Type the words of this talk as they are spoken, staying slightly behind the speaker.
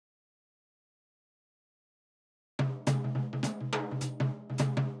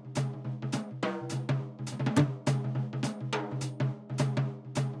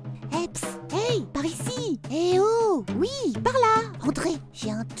Entrez, par ici. Eh oh, oui, par là. Entrez,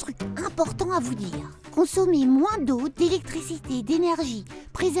 j'ai un truc important à vous dire. Consommer moins d'eau, d'électricité, d'énergie,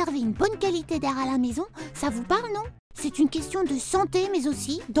 préserver une bonne qualité d'air à la maison, ça vous parle, non? C'est une question de santé, mais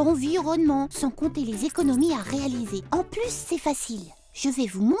aussi d'environnement, sans compter les économies à réaliser. En plus, c'est facile. Je vais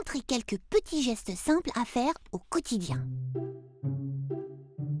vous montrer quelques petits gestes simples à faire au quotidien.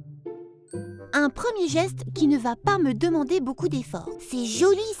 Un premier geste qui ne va pas me demander beaucoup d'efforts. C'est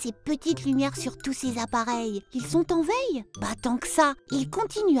joli ces petites lumières sur tous ces appareils. Ils sont en veille? Pas tant que ça, ils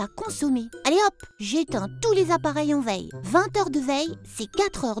continuent à consommer. Allez hop, j'éteins tous les appareils en veille. 20 heures de veille, c'est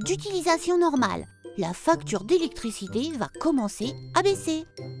 4 heures d'utilisation normale. La facture d'électricité va commencer à baisser.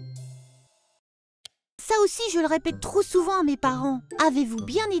 Ça aussi, je le répète trop souvent à mes parents. Avez-vous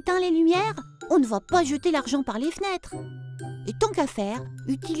bien éteint les lumières? On ne va pas jeter l'argent par les fenêtres. Et tant qu'à faire,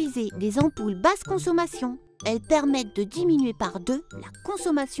 utilisez des ampoules basse consommation. Elles permettent de diminuer par 2 la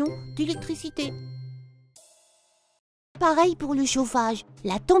consommation d'électricité. Pareil pour le chauffage.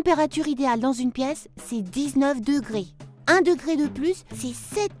 La température idéale dans une pièce, c'est 19 degrés. 1 degré de plus, c'est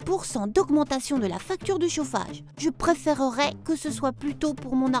 7% d'augmentation de la facture de chauffage. Je préférerais que ce soit plutôt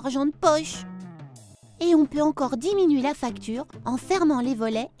pour mon argent de poche. Et on peut encore diminuer la facture en fermant les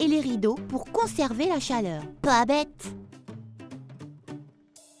volets et les rideaux pour conserver la chaleur. Pas bête!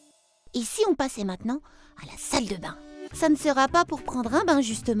 Et si on passait maintenant à la salle de bain? Ça ne sera pas pour prendre un bain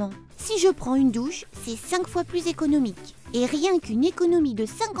justement. Si je prends une douche, c'est 5 fois plus économique. Et rien qu'une économie de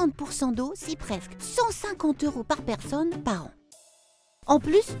 50% d'eau, c'est presque 150 € par personne par an. En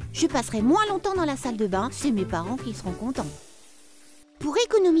plus, je passerai moins longtemps dans la salle de bain, c'est mes parents qui seront contents. Pour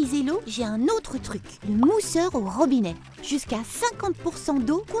économiser l'eau, j'ai un autre truc, le mousseur au robinet. Jusqu'à 50%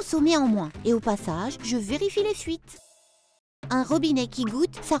 d'eau consommée en moins. Et au passage, je vérifie les fuites. Un robinet qui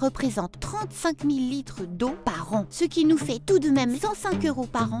goutte, ça représente 35 000 litres d'eau par an, ce qui nous fait tout de même 105 €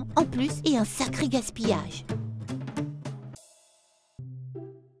 par an en plus et un sacré gaspillage.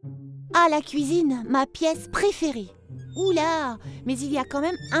 Ah, la cuisine, ma pièce préférée. Oula, mais il y a quand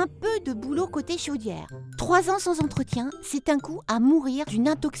même un peu de boulot côté chaudière. 3 ans sans entretien, c'est un coup à mourir d'une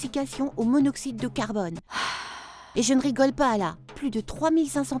intoxication au monoxyde de carbone. Et je ne rigole pas là. Plus de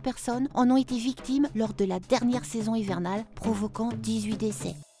 3500 personnes en ont été victimes lors de la dernière saison hivernale, provoquant 18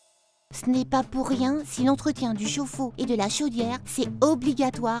 décès. Ce n'est pas pour rien si l'entretien du chauffe-eau et de la chaudière, c'est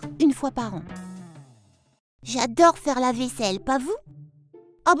obligatoire une fois par an. J'adore faire la vaisselle, pas vous?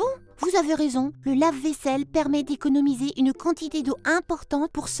 Ah bon? Vous avez raison, le lave-vaisselle permet d'économiser une quantité d'eau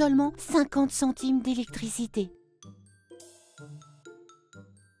importante pour seulement 50 centimes d'électricité.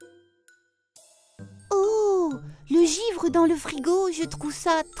 Oh, le givre dans le frigo, je trouve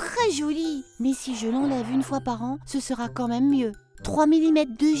ça très joli. Mais si je l'enlève une fois par an, ce sera quand même mieux. 3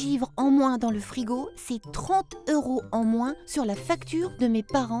 mm de givre en moins dans le frigo, c'est 30 € en moins sur la facture de mes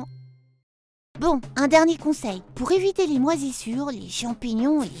parents. Bon, un dernier conseil. Pour éviter les moisissures, les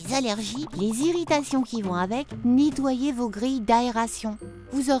champignons et les allergies, les irritations qui vont avec, nettoyez vos grilles d'aération.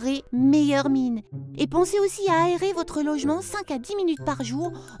 Vous aurez meilleure mine. Et pensez aussi à aérer votre logement 5 à 10 minutes par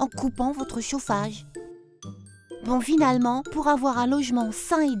jour en coupant votre chauffage. Bon, finalement, pour avoir un logement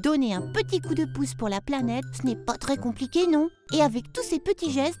sain et donner un petit coup de pouce pour la planète, ce n'est pas très compliqué, non? Et avec tous ces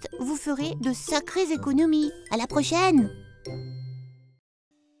petits gestes, vous ferez de sacrées économies. À la prochaine!